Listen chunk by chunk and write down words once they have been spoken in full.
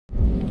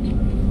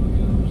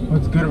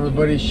What's good,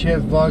 everybody?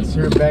 Chef Vlogs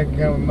here, back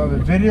again with another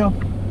video.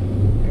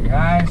 And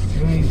guys,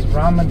 today's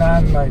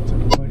Ramadan night,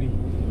 everybody.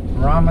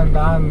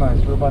 Ramadan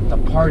night. We're about to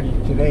party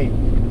today.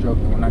 I'm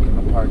joking, we're not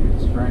gonna party.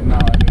 It's right now.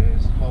 It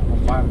is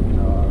 12:05 in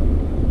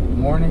the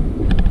morning,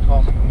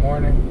 12 in the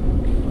morning,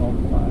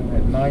 12:05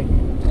 at night,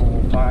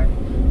 12:05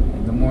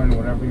 in the morning,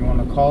 whatever you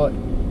want to call it.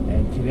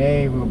 And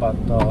today we're about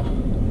to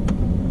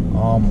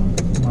I'm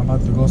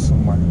about to go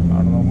somewhere. I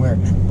don't know where,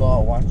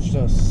 but watch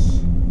this.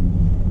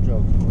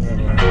 Joke,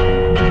 whatever.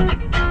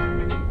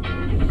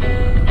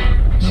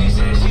 She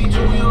said she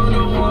too young to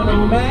want a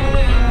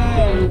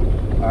man.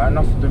 Alright,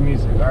 enough of the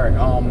music. Alright,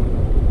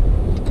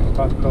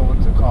 about to go,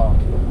 what's it called?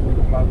 I'm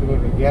about to go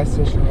to the gas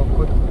station real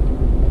quick.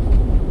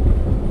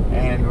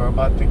 And we're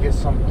about to get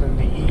something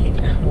to eat.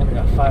 We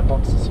got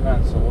 $5 to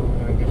spend, so what are we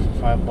gonna get for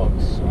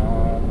 $5?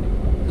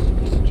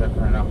 Let's check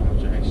right now how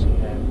much I actually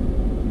have.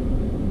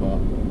 But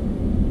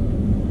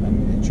I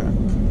need to check.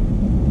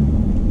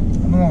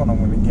 I don't know what I'm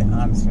gonna get,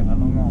 honestly. I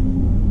don't know.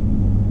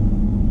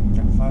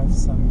 Got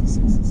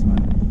 $5.76 to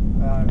spend.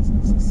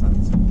 76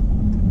 cents. I'm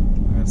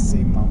gonna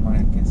save my money.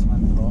 I can't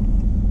spend it all.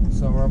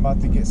 So we're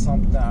about to get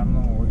something. I don't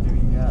know what we're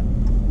getting yet.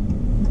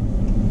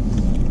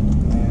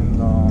 And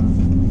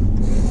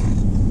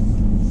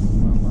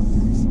we're about to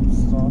get some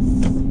stuff.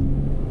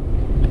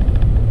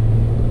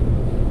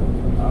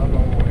 I don't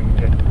know what we're gonna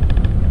get.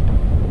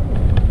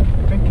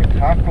 I think it's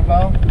Taco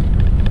Bell.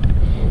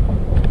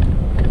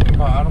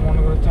 But I don't want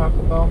to go to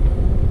Taco Bell.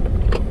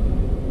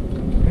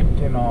 I'm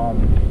thinking, I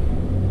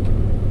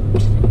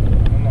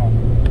don't know,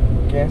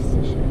 gas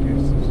station,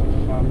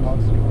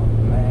 $5.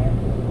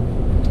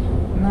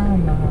 Nah,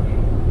 not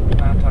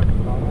Taco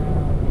Bell,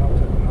 not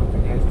the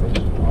gas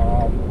station.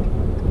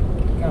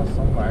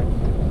 Somewhere,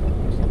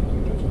 something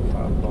good for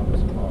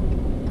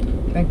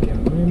 $5. Thinking,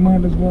 we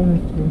might as well go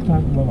to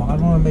Taco Bell. I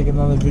don't want to make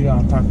another video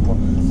on Taco Bell.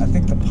 I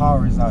think the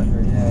power is out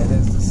here. Yeah, it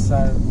is. This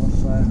side, left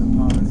side, the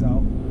power is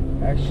out.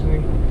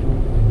 Actually,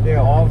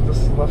 yeah, all of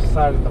this left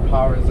side of the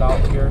power is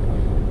out here.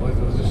 It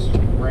was just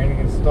raining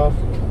and stuff.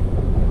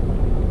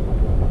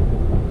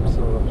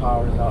 So the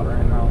power is out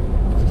right now on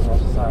the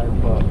left side,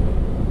 but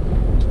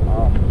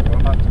we're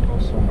about to go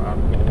somewhere. I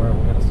don't know where.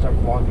 We're gonna start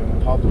vlogging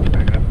in public. I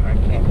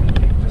can't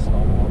take this no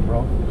more, bro.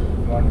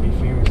 You wanna be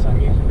famous on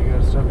YouTube, you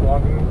gotta start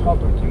vlogging in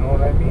public, you know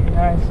what I mean,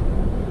 guys?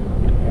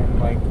 And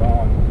like,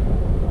 I'm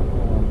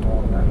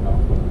going right now.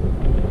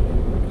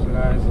 So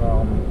guys,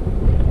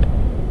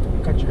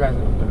 catch you guys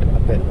in a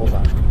bit. Hold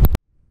on.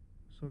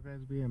 So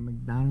guys, we at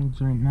McDonald's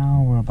right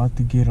now. We're about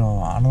to get I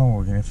don't know,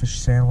 we're getting a fish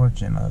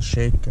sandwich and a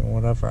shake and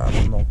whatever, I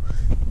don't know.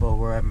 But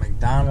we're at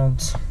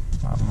McDonald's.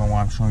 I don't know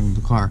why I'm showing you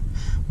the car.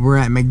 We're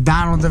at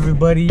McDonald's,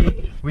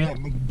 everybody. We're at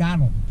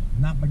McDonald's,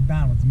 not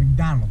McDonald's.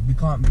 McDonald's. We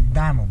call it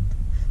McDonald's,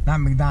 not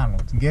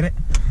McDonald's. Get it?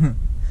 I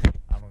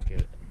don't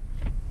get it.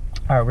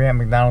 Alright, we're at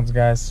McDonald's,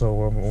 guys. So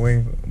we're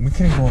waiting. We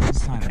can't go on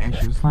this line.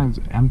 Actually, this line's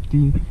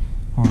empty.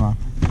 Hold on.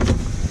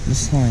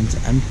 This line's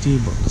empty,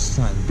 but this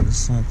line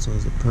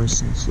shows a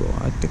person. So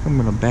I think I'm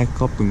gonna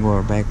back up and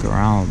go back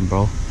around,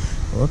 bro.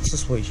 Well, let's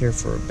just wait here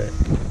for a bit.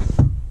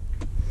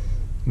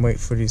 Wait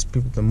for these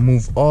people to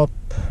move up,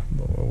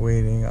 but we're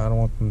waiting. I don't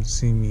want them to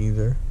see me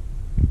either.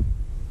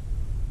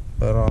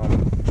 But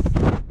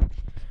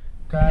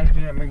guys,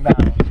 we at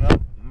McDonald's.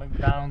 Yep,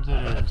 McDonald's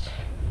it is.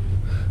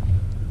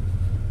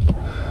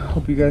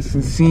 Hope you guys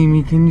can see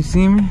me. Can you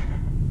see me?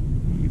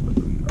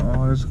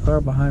 Oh, there's a car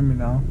behind me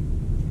now.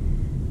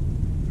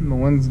 The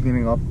wind's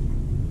getting up.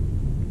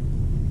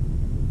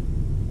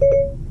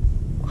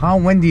 How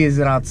windy is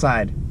it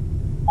outside?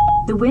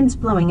 The wind's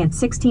blowing at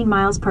 16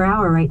 miles per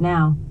hour right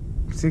now.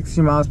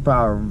 60 miles per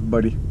hour,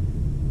 buddy.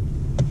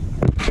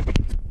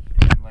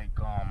 Like,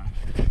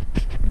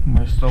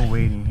 we're still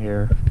waiting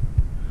here.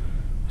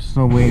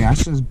 Still waiting. I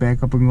should just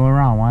back up and go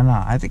around. Why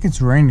not? I think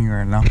it's raining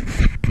right now.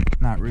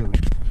 Not really.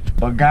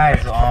 But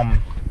guys,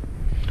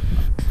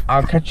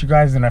 I'll catch you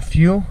guys in a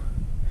few.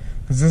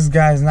 Because this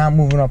guy's not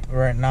moving up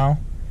right now.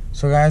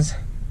 So guys,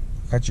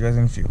 I'll catch you guys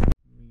in a few. We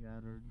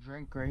got our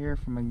drink right here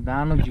from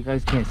McDonald's. You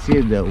guys can't see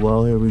it that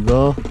well. Here we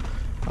go.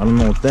 I don't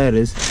know what that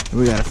is.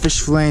 We got a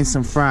fish fillet and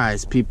some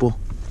fries, people.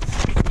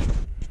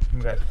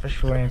 We got fish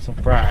fillet and some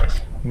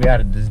fries. We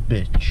out of this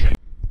bitch.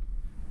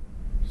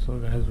 So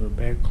guys, we're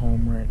back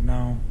home right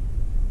now.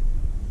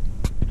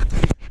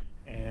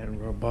 And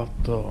we're about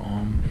to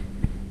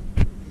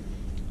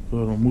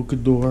go to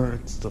Mucador.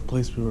 It's the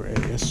place we were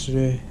at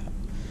yesterday.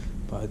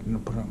 But I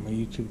didn't put it on my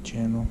YouTube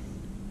channel.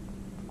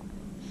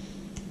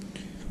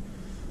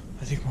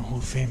 I think my whole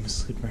family's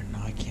asleep right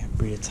now. I can't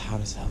breathe. It's hot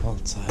as hell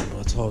outside,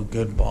 but it's all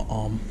good. But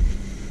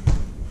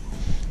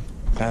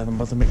guys, I'm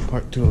about to make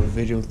part 2 of a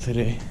video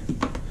today.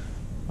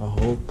 I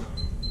hope.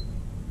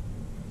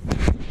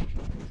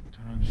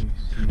 Turn on these.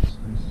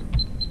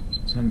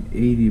 It's on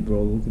 80,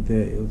 bro. Look at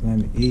that. It was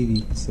on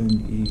 80,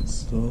 78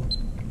 still.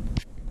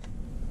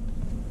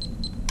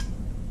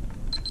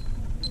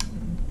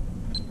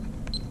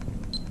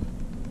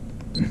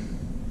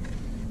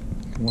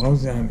 When I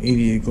was on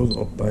 80, it goes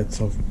up by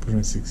itself and put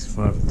on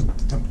 65.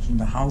 The temperature in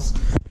the house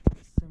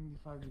is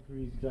 75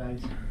 degrees,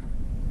 guys.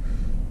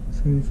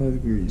 75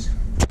 degrees.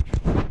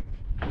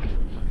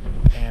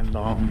 And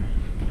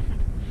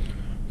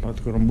about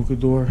to go to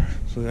Mukador.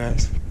 So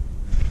guys,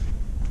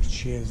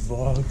 cheers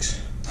vlogs.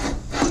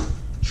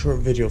 Short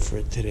video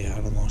for today.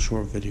 I don't know,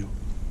 short video.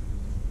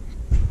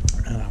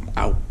 And I'm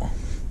out.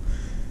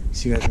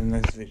 See you guys in the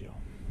next video.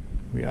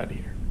 We out of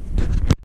here.